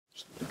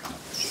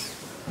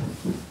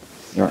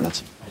You're right,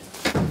 lads.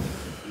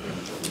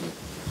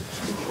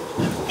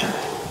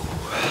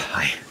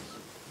 Hi.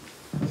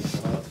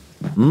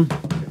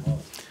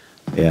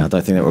 Yeah, I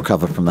don't think they'll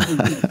recover from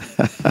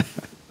that.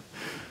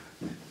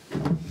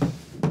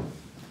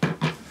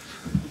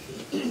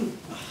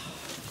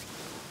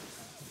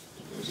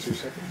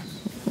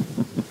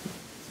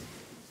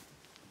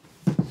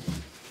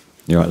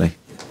 You right, Lee?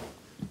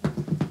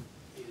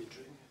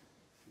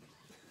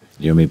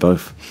 You and me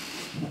both.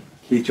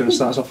 Keith, do you want to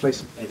start us off,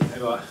 please?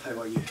 How are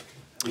you?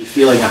 How are you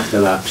feeling after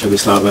that? Shall we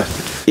start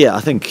with? Yeah, I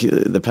think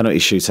the penalty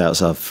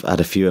shootouts, I've had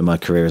a few in my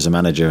career as a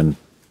manager, and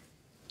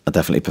I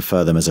definitely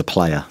prefer them as a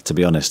player, to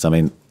be honest. I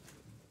mean,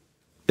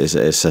 it's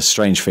a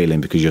strange feeling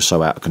because you're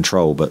so out of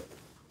control, but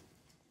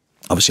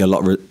obviously a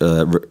lot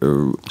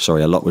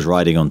was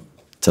riding on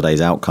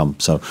today's outcome.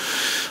 So I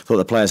thought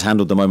the players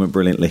handled the moment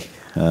brilliantly.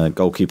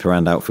 Goalkeeper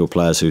and outfield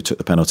players who took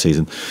the penalties,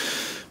 and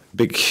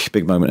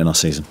big moment in our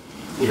season.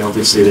 Yeah,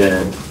 obviously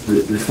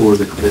the four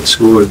that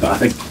scored, but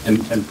I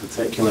think in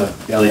particular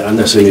Elliott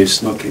Anderson,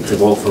 who's not kicked the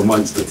ball for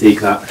months, to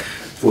take that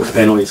fourth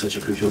penalty at such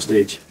a crucial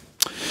stage.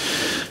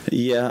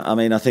 Yeah, I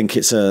mean, I think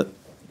it's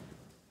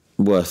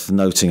worth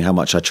noting how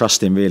much I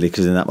trust him, really,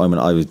 because in that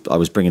moment I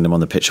was bringing him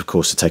on the pitch, of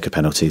course, to take a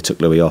penalty. He took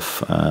Louis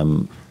off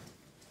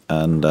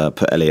and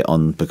put Elliott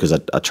on because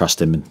I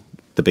trust him in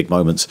the big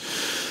moments.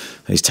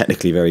 He's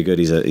technically very good.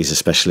 He's a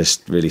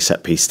specialist, really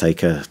set piece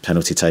taker,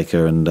 penalty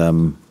taker,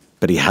 and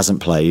but he hasn't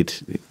played.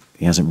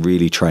 He hasn't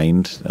really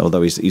trained,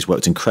 although he's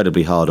worked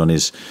incredibly hard on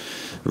his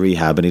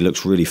rehab and he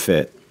looks really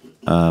fit.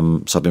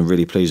 So I've been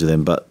really pleased with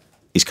him, but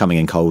he's coming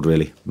in cold,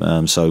 really.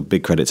 So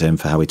big credit to him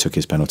for how he took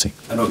his penalty.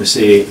 And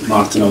obviously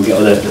Martin will get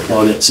all the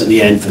plaudits at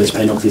the end for his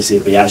penalty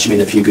save, but he actually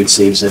made a few good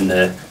saves in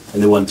the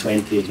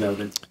 120 as well,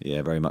 didn't he?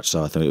 Yeah, very much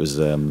so. I think it was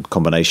a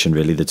combination,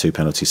 really. The two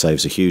penalty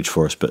saves are huge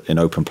for us, but in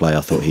open play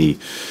I thought he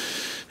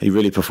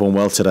really performed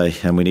well today,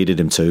 and we needed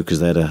him to because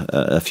they had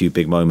a few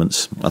big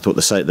moments. I thought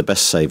the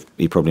best save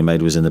he probably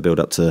made was in the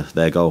build-up to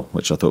their goal,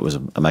 which I thought was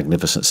a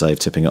magnificent save,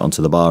 tipping it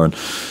onto the bar, and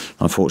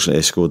unfortunately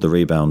they scored the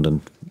rebound, and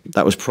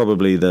that was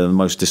probably the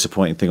most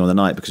disappointing thing on the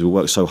night because we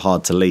worked so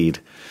hard to lead.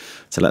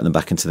 To let them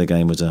back into the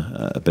game was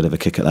a bit of a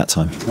kick at that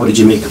time. What did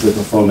you make of the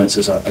performance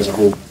as a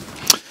whole?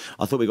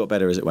 I thought we got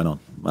better as it went on.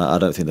 I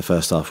don't think the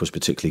first half was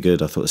particularly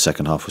good. I thought the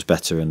second half was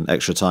better, and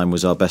extra time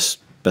was our best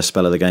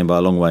spell of the game by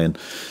a long way, and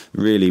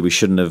really we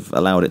shouldn't have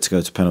allowed it to go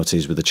to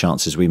penalties with the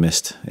chances we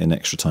missed in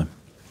extra time.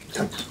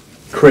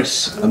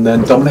 Chris and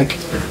then Dominic.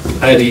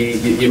 Eddie,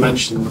 you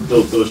mentioned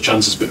those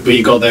chances, but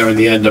you got there in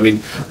the end. I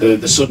mean,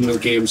 the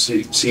Sunderland games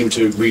seem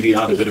to really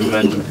add a bit of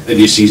momentum in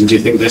your season. Do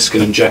you think this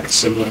can inject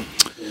similar?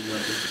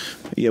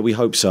 Yeah, we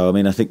hope so. I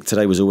mean, I think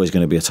today was always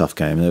going to be a tough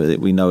game.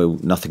 We know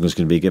nothing was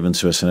going to be given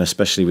to us, and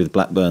especially with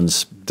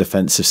Blackburn's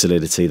defensive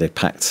solidity, they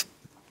packed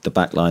the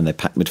back line, they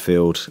packed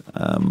midfield,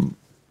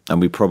 and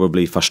we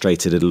probably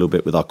frustrated it a little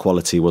bit with our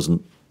quality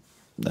wasn't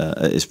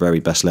at its very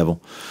best level.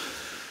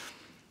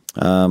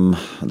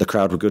 The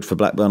crowd were good for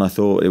Blackburn. I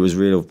thought it was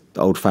real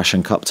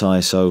old-fashioned cup tie,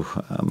 so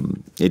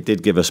it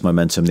did give us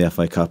momentum, the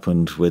FA Cup,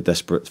 and we're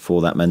desperate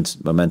for that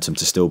momentum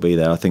to still be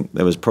there. I think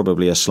there was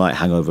probably a slight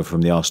hangover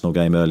from the Arsenal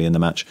game early in the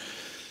match,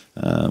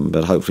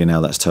 but hopefully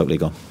now that's totally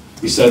gone.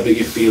 You said that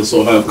you feel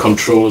sort of out of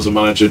control as a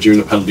manager during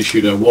a penalty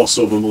shootout. What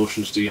sort of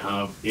emotions do you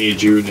have, A,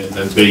 during it, and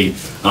then B,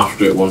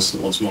 after it once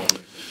more?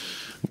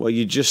 Well,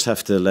 you just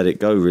have to let it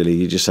go, really.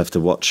 You just have to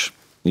watch.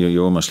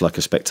 You're almost like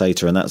a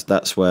spectator, and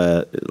that's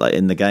where, like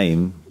in the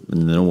game,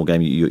 in the normal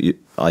game,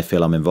 I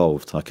feel I'm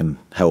involved. I can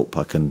help.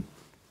 I can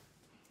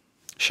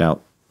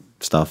shout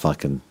stuff. I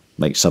can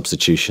make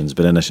substitutions.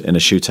 But in a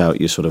shootout,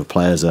 you sort of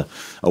players are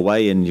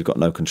away, and you've got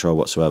no control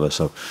whatsoever.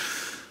 So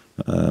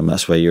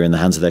that's where you're in the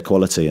hands of their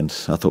quality. And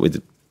I thought we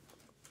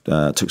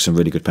took some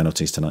really good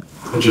penalties tonight.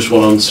 And just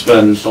one on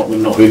Sven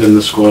Botman not being in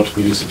the squad.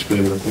 Can you just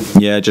explain that?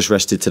 Yeah, just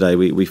rested today.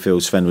 We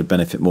feel Sven would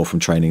benefit more from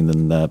training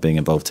than being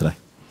involved today.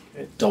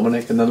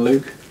 Dominic and then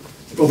Luke.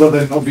 Other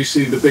than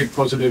obviously the big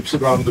positives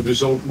around the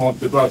result,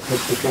 Martin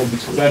Dubravka's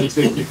performance, is there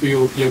anything you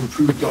feel you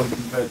improved on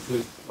compared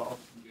to last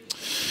year?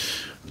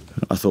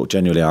 I thought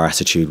genuinely our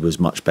attitude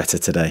was much better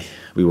today.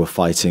 We were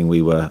fighting,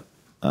 we were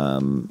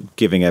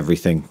giving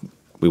everything.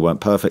 We weren't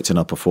perfect in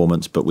our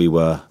performance, but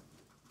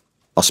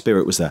our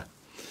spirit was there.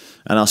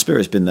 And our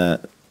spirit's been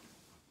there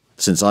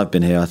since I've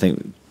been here, I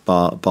think,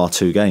 bar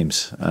 2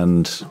 games.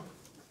 And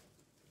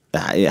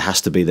it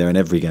has to be there in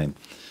every game.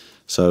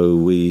 So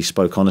we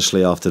spoke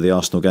honestly after the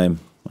Arsenal game.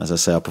 As I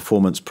say, our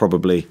performance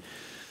probably,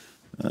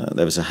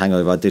 there was a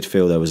hangover. I did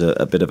feel there was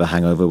a bit of a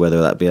hangover,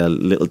 whether that be a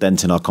little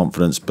dent in our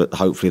confidence, but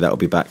hopefully that will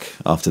be back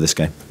after this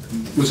game.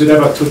 Was it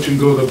ever touch and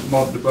go that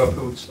Martin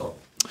Dubravka would stop?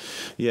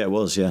 Yeah, it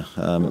was, yeah.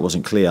 It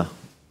wasn't clear.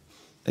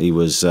 He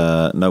was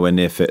nowhere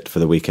near fit for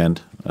the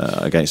weekend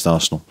against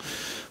Arsenal.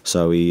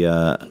 So he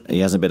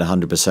hasn't been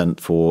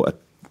 100% for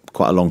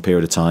quite a long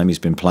period of time. He's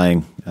been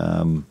playing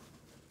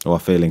or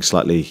feeling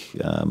slightly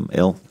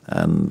ill,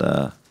 and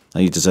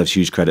he deserves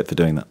huge credit for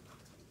doing that.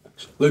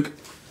 Luke?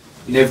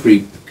 In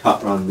every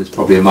cup run there's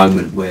probably a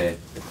moment where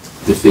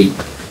defeat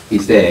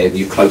is there,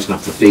 you're close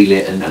enough to feel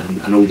it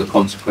and all the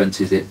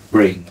consequences it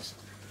brings.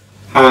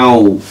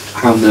 How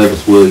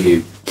nervous were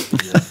you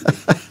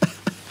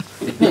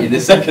in the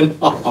second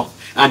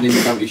half and in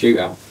the penalty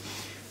shootout?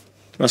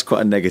 That's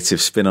quite a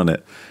negative spin on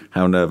it.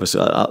 How nervous?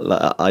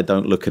 I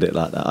don't look at it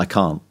like that. I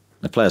can't.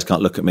 The players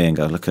can't look at me and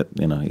go, look at,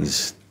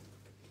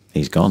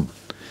 he's gone.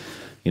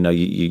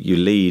 You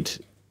lead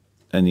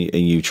and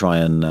you try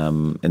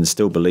and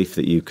instill belief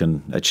that you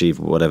can achieve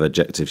whatever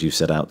objectives you've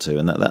set out to,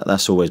 and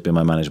that's always been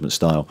my management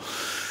style.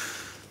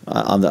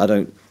 I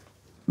don't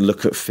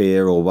look at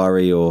fear or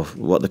worry or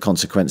what the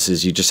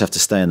consequences. You just have to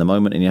stay in the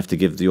moment, and you have to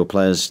give your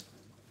players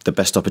the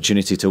best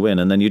opportunity to win,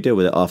 and then you deal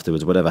with it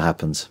afterwards, whatever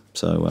happens.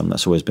 So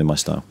that's always been my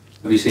style.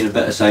 Have you seen a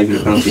better save in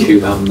a penalty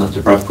shootout than that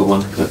Dubravka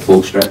one at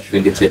full stretch,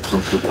 fingertips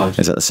onto the post?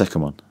 Is that the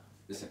second one?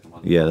 The second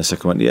one. Yeah, the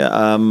second one.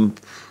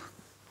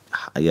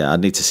 Yeah, I'd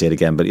need to see it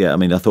again. But yeah, I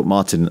mean, I thought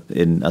Martin,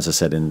 as I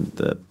said, in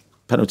the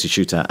penalty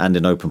shootout and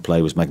in open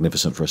play was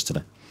magnificent for us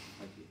today.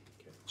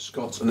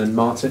 Scott and then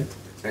Martin.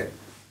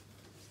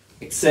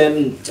 It's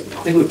I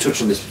think we've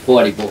touched on this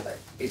before, Eddie, but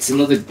it's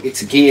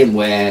a game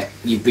where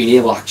you've been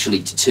able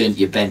actually to turn to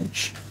your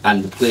bench,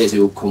 and the players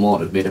who have come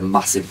on have made a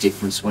massive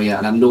difference for you.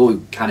 And I know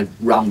we've kind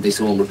of rammed this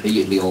home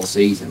repeatedly all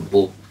season,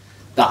 but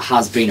that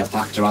has been a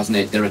factor, hasn't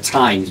it? There are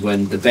times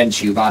when the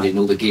bench you've had in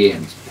other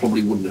games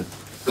probably wouldn't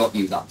have got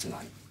you that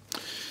tonight.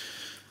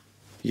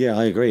 Yeah,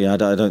 I agree. I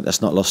don't.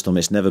 That's not lost on me.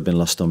 It's never been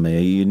lost on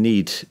me. You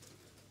need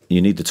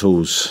the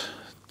tools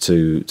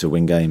to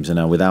win games. And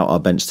now without our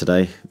bench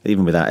today,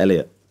 even without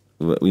Elliott,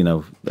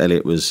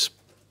 Elliott was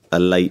a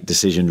late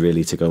decision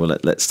really to go, well,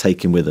 let's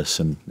take him with us,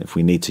 and if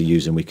we need to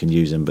use him, we can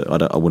use him, but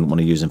I wouldn't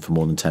want to use him for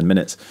more than 10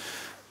 minutes.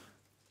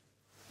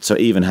 So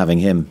even having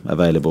him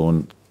available,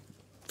 and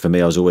for me,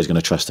 I was always going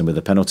to trust him with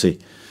a penalty,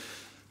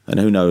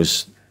 and who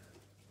knows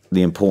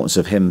the importance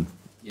of him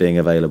being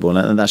available,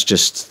 and that's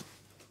just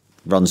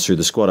runs through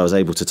the squad. I was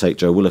able to take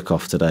Joe Willock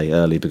off today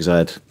early because I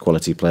had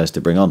quality players to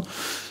bring on,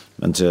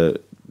 and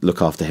to look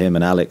after him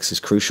and Alex is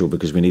crucial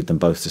because we need them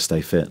both to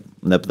stay fit.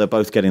 And they're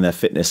both getting their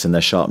fitness and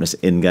their sharpness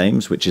in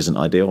games, which isn't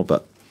ideal,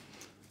 but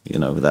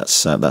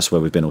that's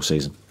where we've been all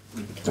season.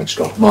 Thanks,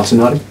 Scott. Martin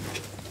Hardy.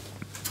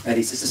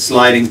 Eddie, it's a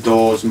sliding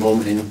doors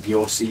moment in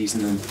your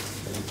season, and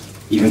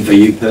even for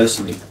you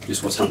personally,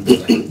 just what's happened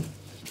today.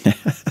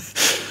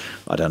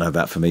 I don't know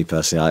about for me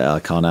personally. I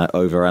can't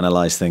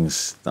overanalyze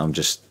things. I'm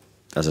just,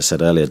 as I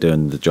said earlier,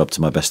 doing the job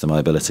to my best of my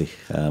ability.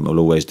 I'll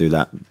always do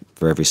that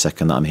for every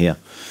second that I'm here.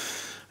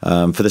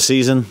 For the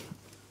season,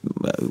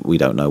 we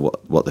don't know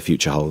what the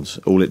future holds.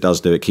 All it does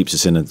do, it keeps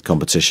us in a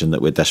competition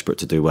that we're desperate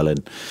to do well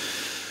in.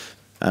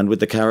 And with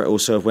the carrot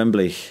also of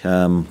Wembley,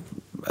 one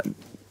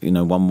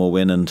more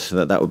win, and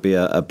that would be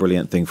a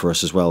brilliant thing for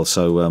us as well.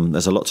 So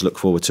there's a lot to look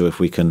forward to if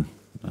we can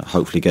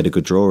hopefully get a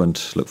good draw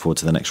and look forward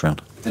to the next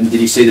round. And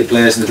did you see the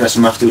players in the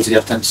dressing room afterwards? Did you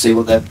have time to see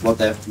what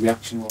their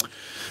reaction was?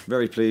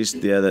 Very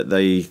pleased, yeah, that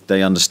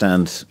they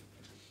understand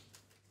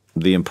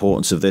the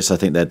importance of this. I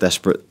think they're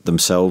desperate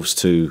themselves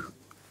to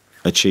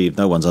achieve.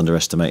 No one's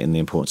underestimating the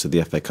importance of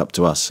the FA Cup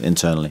to us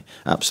internally.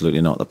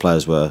 Absolutely not. The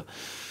players were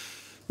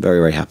very,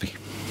 very happy.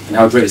 And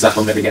how great is that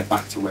when they get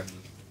back to it?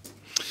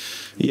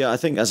 Yeah, I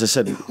think, as I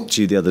said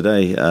to you the other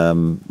day,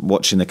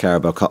 watching the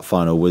Carabao Cup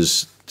final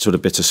was sort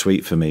of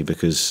bittersweet for me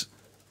because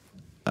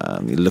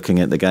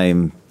looking at the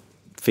game,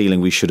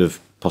 feeling we should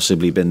have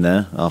possibly been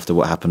there after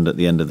what happened at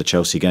the end of the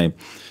Chelsea game,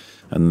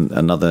 and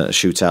another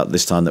shootout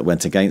this time that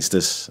went against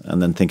us,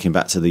 and then thinking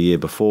back to the year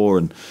before,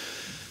 and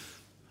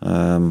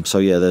so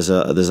yeah, there's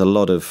a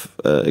lot of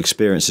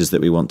experiences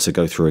that we want to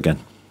go through again.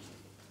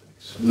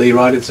 Lee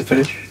Ryder to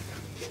finish.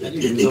 It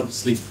was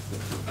obviously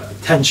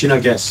tension, I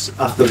guess,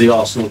 after the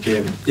Arsenal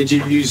game. Did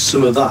you use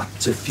some of that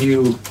to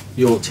fuel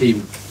your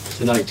team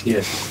tonight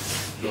here?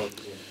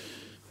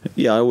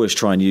 Yeah, I always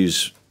try and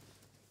use,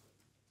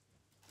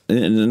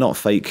 not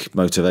fake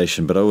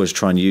motivation, but I always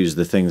try and use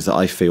the things that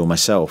I feel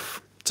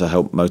myself to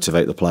help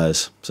motivate the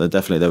players. So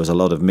definitely there was a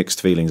lot of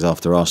mixed feelings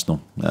after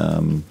Arsenal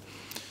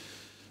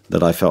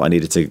that I felt I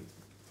needed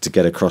to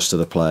get across to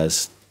the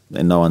players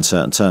in no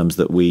uncertain terms,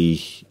 that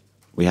we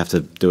have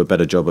to do a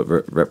better job at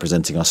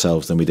representing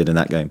ourselves than we did in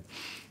that game.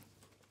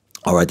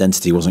 Our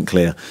identity wasn't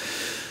clear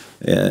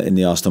in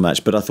the Arsenal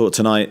match, but I thought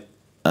tonight,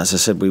 as I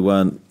said, we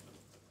weren't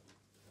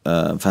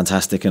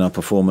fantastic in our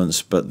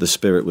performance, but the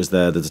spirit was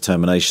there, the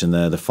determination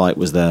there, the fight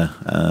was there,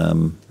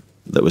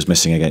 that was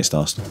missing against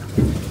Arsenal.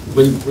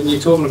 When you're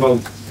talking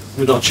about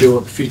we're not sure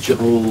what the future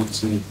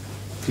holds and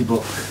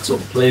people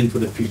sort of playing for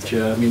the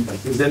future, I mean,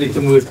 is there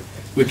anything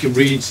we can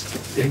read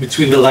in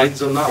between the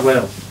lines on that?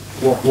 Well,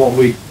 what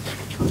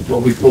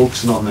we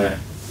focusing on there?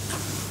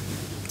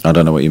 I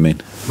don't know what you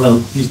mean.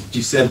 Well,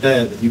 you said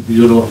there that you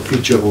don't know what the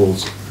future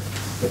holds.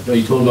 Are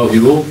you talking about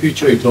your own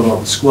future? Are you talking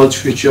about the squad's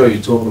future? Are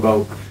you talking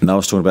about... No, I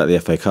was talking about the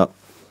FA Cup,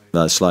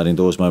 that sliding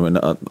doors moment.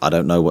 I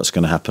don't know what's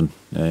going to happen,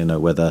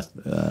 whether,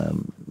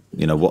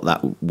 what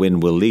that win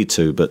will lead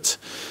to, but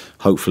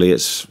hopefully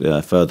it's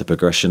further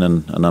progression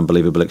and an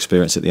unbelievable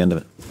experience at the end of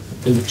it.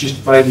 And just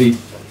finally,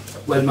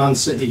 when Man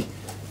City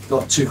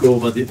took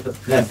over, the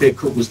FA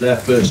Cup was their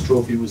first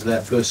trophy, was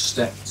their first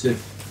step to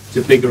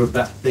bigger and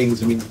better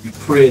things. I mean, you're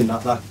praying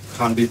that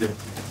can be the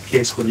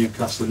case for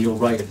Newcastle, and you're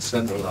right at the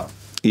centre of that.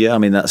 Yeah, I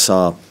mean, that's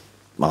our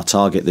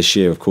target this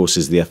year, of course,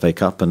 is the FA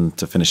Cup and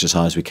to finish as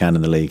high as we can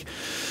in the league.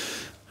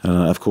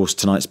 Of course,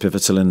 tonight's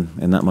pivotal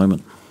in that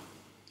moment.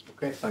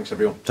 Okay, thanks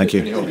everyone. Thank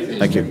you. Cheers.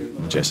 Thank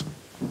you. Cheers.